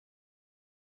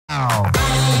Hi,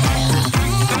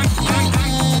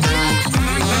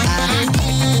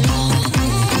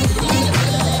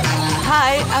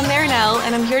 I'm Marinelle,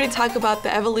 and I'm here to talk about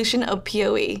the evolution of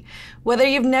PoE. Whether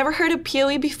you've never heard of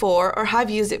PoE before or have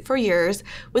used it for years,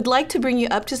 we'd like to bring you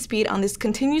up to speed on this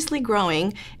continuously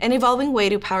growing and evolving way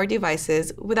to power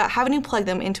devices without having to plug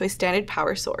them into a standard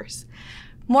power source.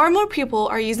 More and more people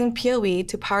are using PoE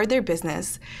to power their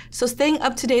business, so staying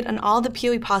up to date on all the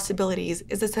PoE possibilities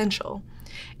is essential.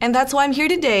 And that's why I'm here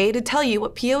today to tell you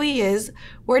what PoE is,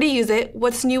 where to use it,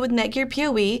 what's new with NETGEAR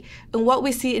PoE, and what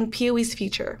we see in PoE's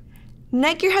future.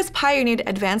 NETGEAR has pioneered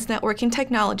advanced networking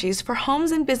technologies for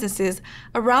homes and businesses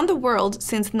around the world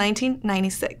since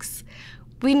 1996.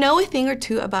 We know a thing or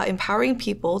two about empowering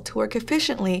people to work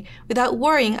efficiently without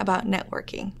worrying about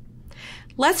networking.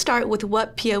 Let's start with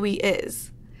what PoE is.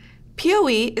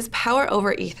 PoE is Power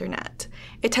over Ethernet,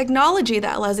 a technology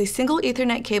that allows a single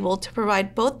Ethernet cable to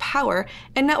provide both power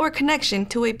and network connection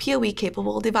to a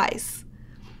PoE-capable device.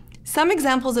 Some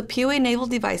examples of PoE-enabled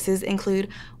devices include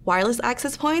wireless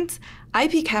access points,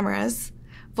 IP cameras,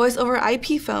 voice over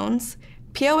IP phones,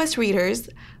 POS readers,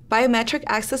 biometric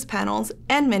access panels,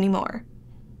 and many more.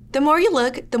 The more you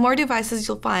look, the more devices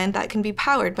you'll find that can be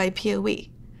powered by PoE.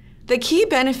 The key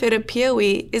benefit of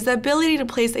PoE is the ability to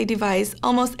place a device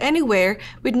almost anywhere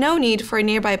with no need for a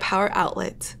nearby power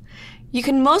outlet. You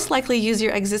can most likely use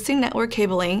your existing network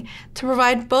cabling to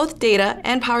provide both data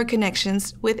and power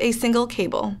connections with a single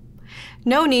cable.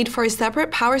 No need for a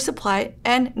separate power supply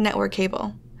and network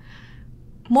cable.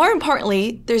 More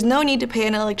importantly, there's no need to pay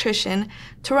an electrician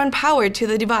to run power to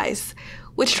the device,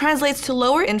 which translates to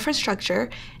lower infrastructure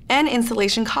and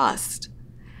installation cost.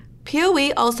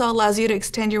 PoE also allows you to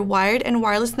extend your wired and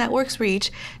wireless network's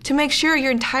reach to make sure your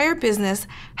entire business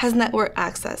has network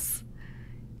access.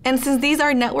 And since these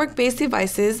are network-based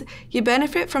devices, you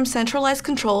benefit from centralized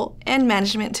control and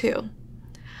management too.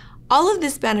 All of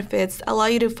these benefits allow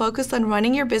you to focus on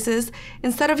running your business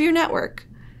instead of your network.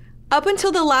 Up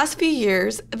until the last few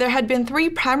years, there had been three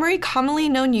primary commonly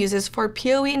known uses for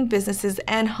PoE in businesses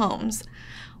and homes: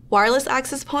 wireless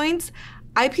access points,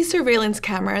 IP surveillance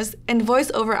cameras, and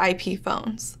voice over IP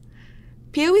phones.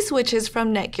 PoE switches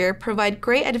from NETGEAR provide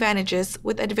great advantages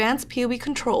with advanced PoE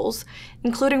controls,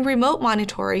 including remote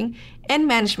monitoring and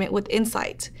management with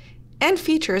Insight, and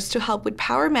features to help with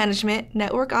power management,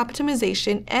 network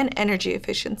optimization, and energy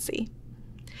efficiency.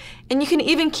 And you can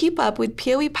even keep up with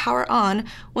PoE power on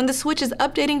when the switch is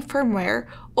updating firmware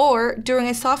or during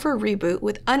a software reboot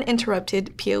with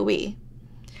uninterrupted PoE.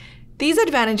 These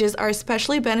advantages are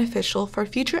especially beneficial for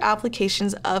future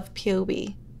applications of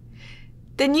PoE.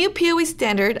 The new PoE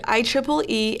standard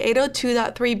IEEE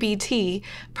 802.3bt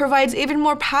provides even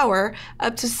more power,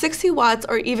 up to 60 watts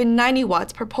or even 90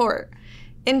 watts per port.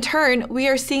 In turn, we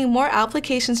are seeing more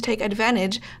applications take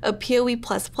advantage of PoE++,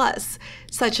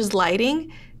 such as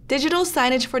lighting, digital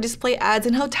signage for display ads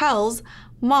in hotels,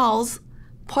 malls,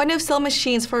 point-of-sale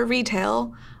machines for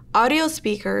retail, audio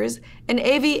speakers, and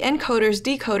AV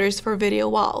encoders/decoders for video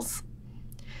walls.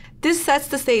 This sets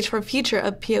the stage for the future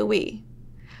of PoE.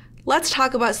 Let's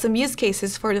talk about some use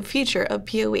cases for the future of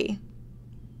PoE.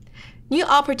 New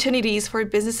opportunities for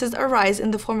businesses arise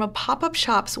in the form of pop-up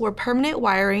shops where permanent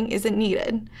wiring isn't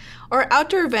needed, or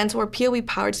outdoor events where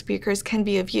PoE-powered speakers can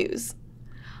be of use.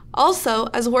 Also,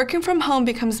 as working from home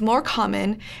becomes more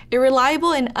common, a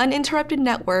reliable and uninterrupted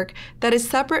network that is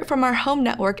separate from our home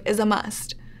network is a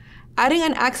must. Adding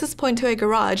an access point to a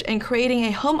garage and creating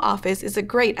a home office is a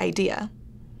great idea.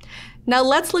 Now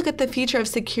let's look at the future of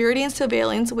security and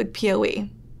surveillance with PoE.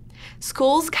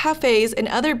 Schools, cafes, and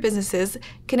other businesses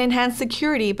can enhance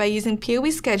security by using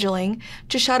PoE scheduling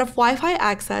to shut off Wi-Fi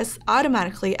access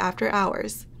automatically after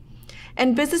hours.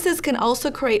 And businesses can also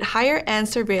create higher-end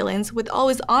surveillance with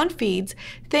always-on feeds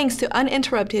thanks to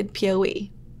uninterrupted PoE.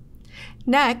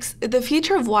 Next, the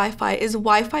future of Wi-Fi is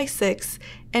Wi-Fi 6,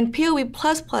 and PoE++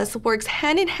 works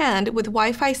hand-in-hand with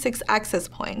Wi-Fi 6 access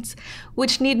points,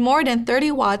 which need more than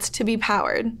 30 watts to be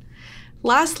powered.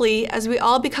 Lastly, as we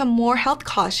all become more health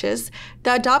cautious,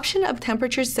 the adoption of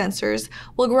temperature sensors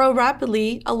will grow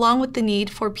rapidly along with the need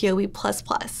for PoE++.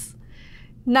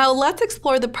 Now let's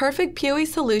explore the perfect PoE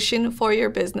solution for your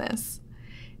business.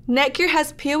 NETGEAR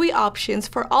has PoE options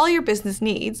for all your business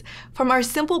needs, from our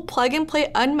simple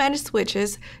plug-and-play unmanaged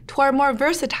switches to our more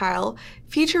versatile,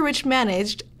 feature-rich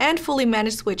managed and fully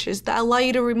managed switches that allow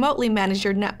you to remotely manage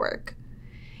your network.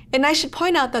 And I should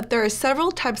point out that there are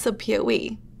several types of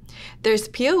PoE. There's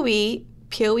PoE,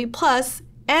 PoE+,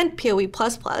 and PoE++,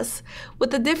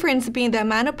 with the difference being the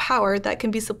amount of power that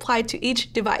can be supplied to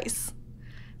each device.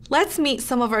 Let's meet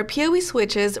some of our PoE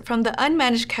switches from the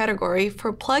unmanaged category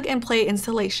for plug-and-play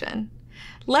installation.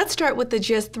 Let's start with the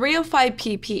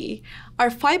GS305PP, our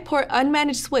 5-port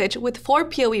unmanaged switch with 4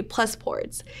 PoE Plus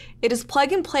ports. It is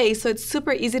plug and play, so it's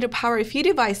super easy to power a few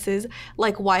devices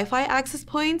like Wi-Fi access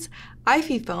points,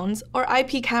 iPhone phones, or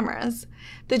IP cameras.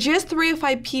 The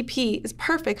GS305PP is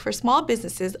perfect for small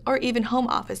businesses or even home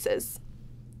offices.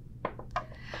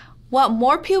 Want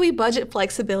more PoE budget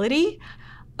flexibility?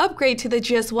 Upgrade to the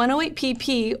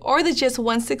GS108PP or the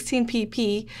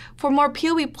GS116PP for more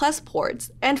PoE Plus ports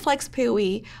and Flex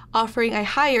PoE, offering a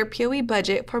higher PoE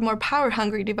budget for more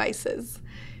power-hungry devices.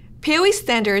 PoE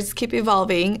standards keep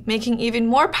evolving, making even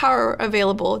more power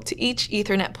available to each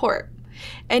Ethernet port.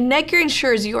 And NETGEAR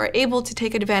ensures you are able to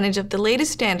take advantage of the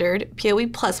latest standard, PoE++,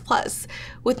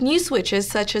 with new switches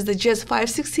such as the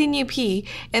GS516UP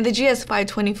and the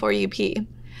GS524UP.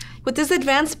 With this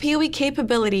advanced PoE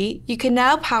capability, you can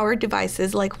now power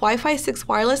devices like Wi-Fi 6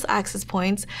 wireless access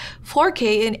points,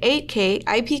 4K and 8K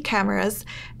IP cameras,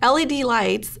 LED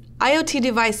lights, IoT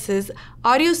devices,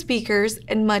 audio speakers,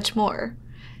 and much more.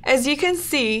 As you can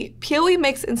see, PoE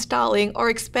makes installing or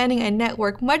expanding a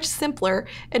network much simpler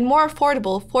and more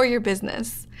affordable for your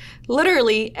business.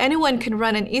 Literally, anyone can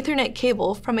run an Ethernet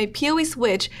cable from a PoE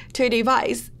switch to a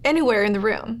device anywhere in the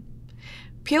room.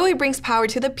 PoE brings power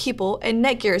to the people, and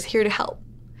NETGEAR is here to help.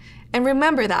 And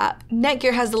remember that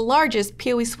NETGEAR has the largest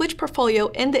PoE switch portfolio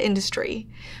in the industry.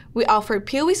 We offer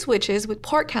PoE switches with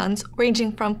port counts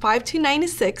ranging from 529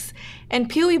 and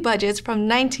PoE budgets from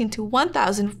 19 to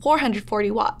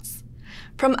 1,440 watts.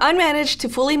 From unmanaged to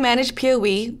fully managed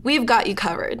PoE, we've got you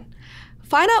covered.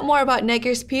 Find out more about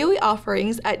NETGEAR's PoE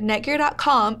offerings at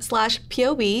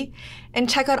netgear.com/PoE and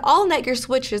check out all NETGEAR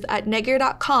switches at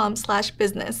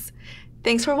netgear.com/business.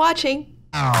 Thanks for watching.